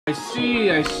I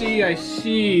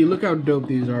see. Look how dope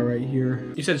these are right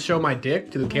here. You said show my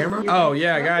dick to the camera? Oh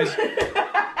yeah, guys.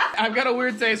 I've got a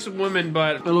weird taste in women,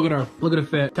 but look at her. Look at her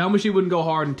fit. Tell me she wouldn't go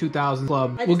hard in 2000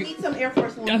 club. I just need some Air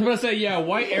Force Ones. I was about to say, yeah,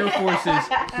 white Air Forces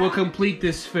will complete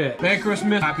this fit. Merry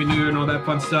Christmas, Happy New Year, and all that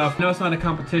fun stuff. No, it's not a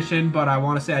competition, but I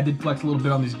want to say I did flex a little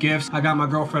bit on these gifts. I got my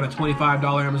girlfriend a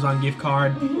 $25 Amazon gift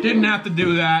card. Didn't have to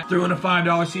do that. Threw in a $5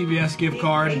 CVS gift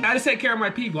card. I just take care of my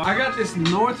people. I got this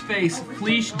North Face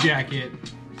fleece jacket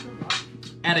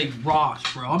at a Ross,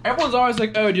 bro. Everyone's always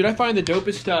like, oh, dude, I find the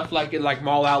dopest stuff like in like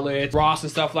mall outlets, Ross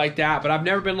and stuff like that, but I've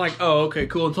never been like, oh, okay,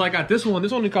 cool, until I got this one.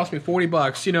 This only cost me 40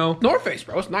 bucks, you know? North Face,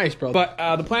 bro, it's nice, bro. But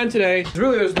the plan today,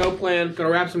 there's no plan. Gonna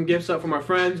wrap some gifts up for my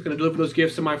friends, gonna deliver those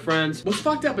gifts to my friends. What's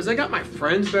fucked up is I got my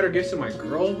friends better gifts than my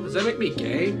girl. Does that make me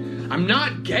gay? I'm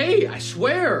not gay, I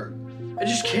swear. I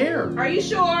just care. Are you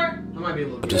sure? I might be a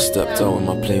little. I just stepped out in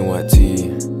my plain white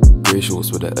tee. Grey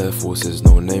shorts with the Air Forces,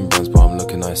 no name brands, but I'm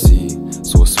looking icy.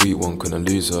 Saw a sweet one, couldn't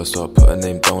lose her, so I put her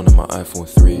name down on my iPhone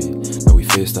 3. Now we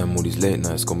FaceTime all these late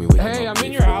nights, got me waiting. Hey, I'm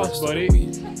in your house, buddy.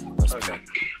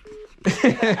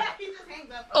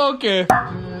 Okay.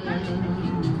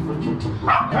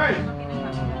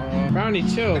 Hey. Brownie,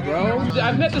 chill, bro.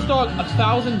 I've met this dog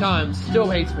 1,000 times, still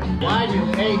hates me. Why do you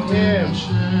hate him?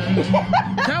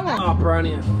 Tell him. Oh,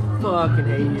 Brownie, I fucking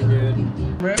hate you,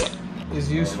 dude. Rip is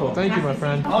useful. Thank you, my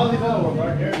friend. I'll leave that one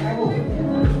right here.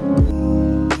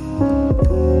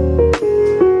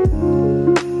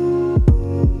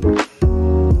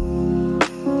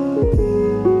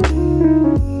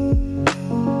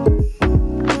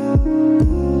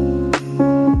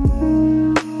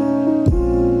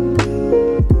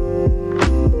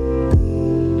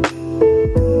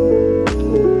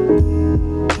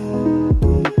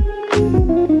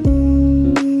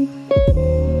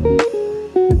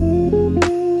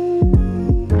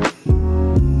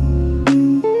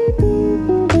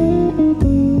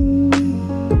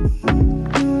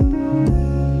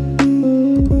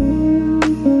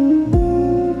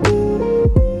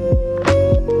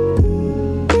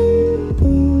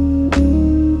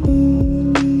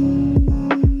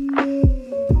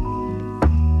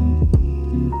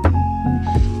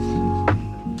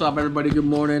 What's up, everybody? Good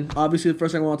morning. Obviously, the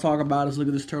first thing I want to talk about is look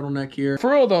at this turtleneck here.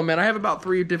 For real though, man, I have about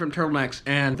 3 different turtlenecks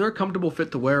and they're a comfortable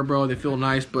fit to wear, bro. They feel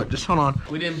nice, but just hold on.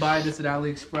 We didn't buy this at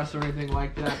AliExpress or anything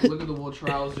like that. But look at the wool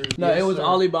trousers. No, yes, it was sir.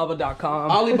 Alibaba.com.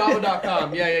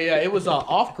 Alibaba.com. Yeah. It was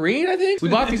off green, I think. We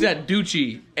bought these at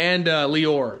Ducci and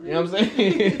Lior. You know what I'm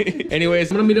saying?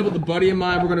 Anyways, I'm gonna meet up with a buddy of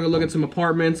mine. We're gonna go look at some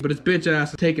apartments, but his bitch ass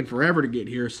is taking forever to get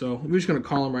here, so we're just gonna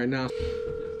call him right now.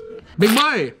 Big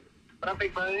boy. What up,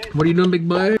 big boy? What are you doing, big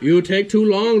boy? You take too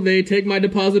long, they take my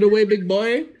deposit away, big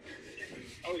boy.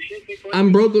 Oh shit, big boy.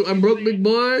 I'm broke, big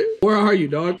boy. Where are you,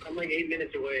 dog? I'm like 8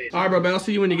 minutes away. All right, bro, but I'll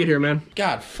see you when you get here, man.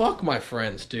 God, fuck my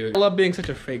friends, dude. I love being such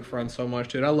a fake friend so much,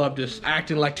 dude. I love just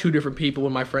acting like 2 different people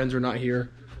when my friends are not here.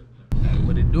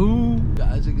 What it do?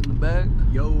 Isaac in the back.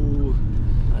 Yo.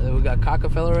 Then we got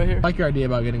Cockefeller right here. I like your idea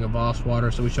about getting a Voss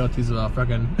water, so we show up these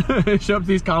fucking show up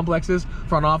these complexes,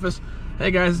 front office. Hey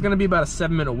guys, it's gonna be about a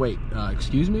 7-minute wait.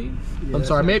 Excuse me? Yeah, I'm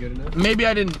sorry, maybe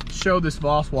I didn't show this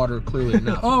Voss water clearly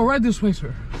enough. Oh, right this way,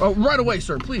 sir. Oh, right away,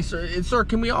 sir, please, sir. Sir,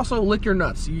 can we also lick your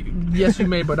nuts? Yes, you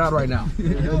may, but not right now.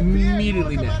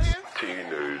 Immediately next.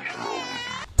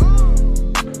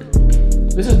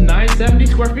 This is 970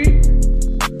 square feet?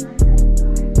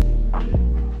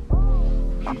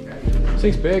 This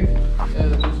thing's big.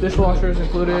 Dishwasher is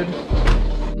included.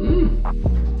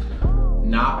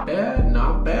 Not bad,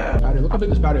 not bad. Patio. Look how big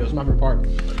this patio is. It's my favorite part.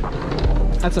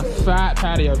 That's a fat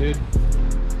patio, dude.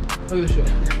 Look at this shit.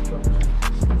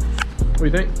 What do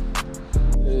you think?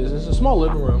 It's a small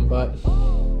living room, but I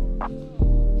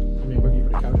mean, what can you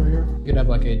put a couch right here? You could have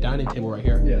like a dining table right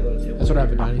here. Yeah, that's what I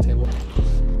have, a dining table.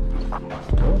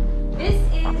 This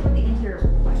is what the interior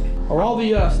looks like. Are all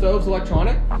the stoves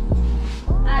electronic?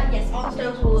 Yes, all the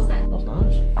stoves will look nice. That's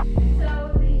nice.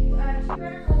 So the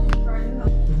 2-bedroom garden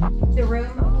home. The room,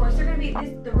 of course, they're gonna be.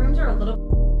 The rooms are a little.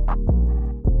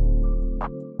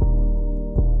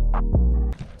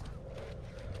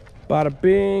 Bada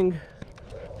bing,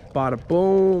 bada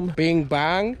boom, bing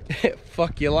bang.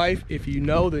 Fuck your life. If you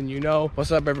know, then you know.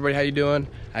 What's up, everybody? How you doing?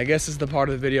 I guess this is the part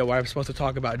of the video where I'm supposed to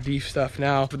talk about deep stuff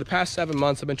now. For the past 7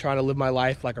 months, I've been trying to live my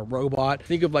life like a robot.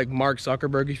 Think of like Mark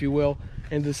Zuckerberg, if you will.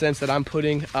 in the sense that I'm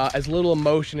putting as little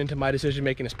emotion into my decision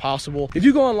making as possible. If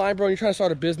you go online, bro, and you're trying to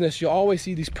start a business, you'll always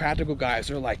see these practical guys.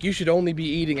 They're like, you should only be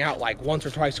eating out like once or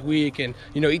twice a week and,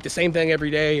 you know, eat the same thing every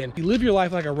day. And you live your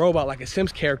life like a robot, like a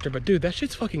Sims character. But dude, that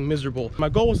shit's fucking miserable. My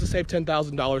goal was to save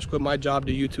 $10,000, quit my job,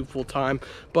 do YouTube full time.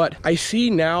 But I see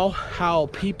now how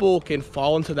people can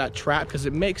fall into that trap because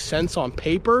it makes sense on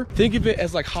paper. Think of it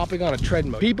as like hopping on a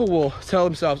treadmill. People will tell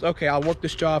themselves, okay, I'll work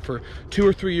this job for 2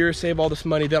 or 3 years, save all this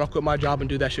money, then I'll quit my job and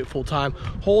do that shit full time.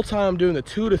 Whole time I'm doing the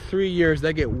 2 to 3 years,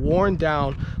 they get worn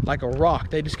down like a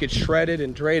rock. They just get shredded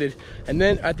and drained. And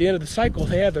then at the end of the cycle,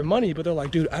 they have their money, but they're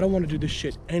like, dude, I don't want to do this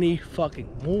shit any fucking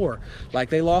more. Like,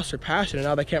 they lost their passion and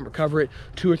now they can't recover it.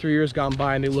 2 or 3 years gone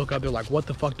by and they look up, they're like, what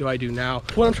the fuck do I do now?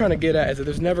 What I'm trying to get at is that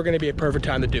there's never going to be a perfect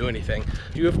time to do anything.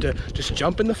 You have to just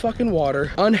jump in the fucking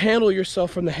water, unhandle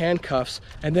yourself from the handcuffs,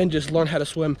 and then just learn how to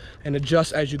swim and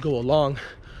adjust as you go along.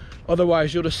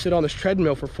 Otherwise, you'll just sit on this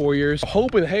treadmill for 4 years,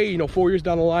 hoping, hey, you know, 4 years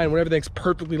down the line, when everything's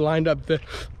perfectly lined up,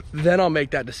 then I'll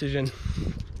make that decision.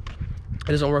 It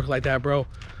doesn't work like that, bro.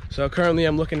 So currently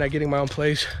I'm looking at getting my own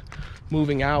place,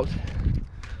 moving out.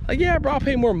 Like, yeah, bro, I'll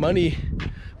pay more money.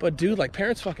 But dude, like,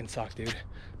 parents fucking suck, dude.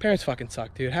 Parents fucking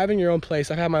suck, dude. Having your own place,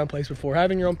 I've had my own place before.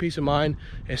 Having your own peace of mind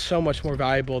is so much more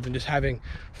valuable than just having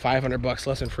 $500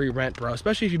 less in free rent, bro.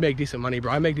 Especially if you make decent money,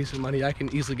 bro. I make decent money. I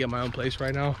can easily get my own place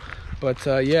right now. But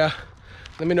yeah,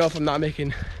 let me know if I'm not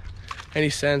making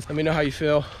any sense. Let me know how you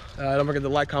feel. Don't forget to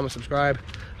like, comment, subscribe.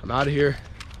 I'm out of here.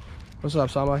 What's up,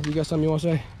 Sama? You got something you want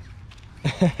to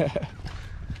say?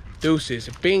 Deuces.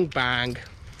 Bing bang.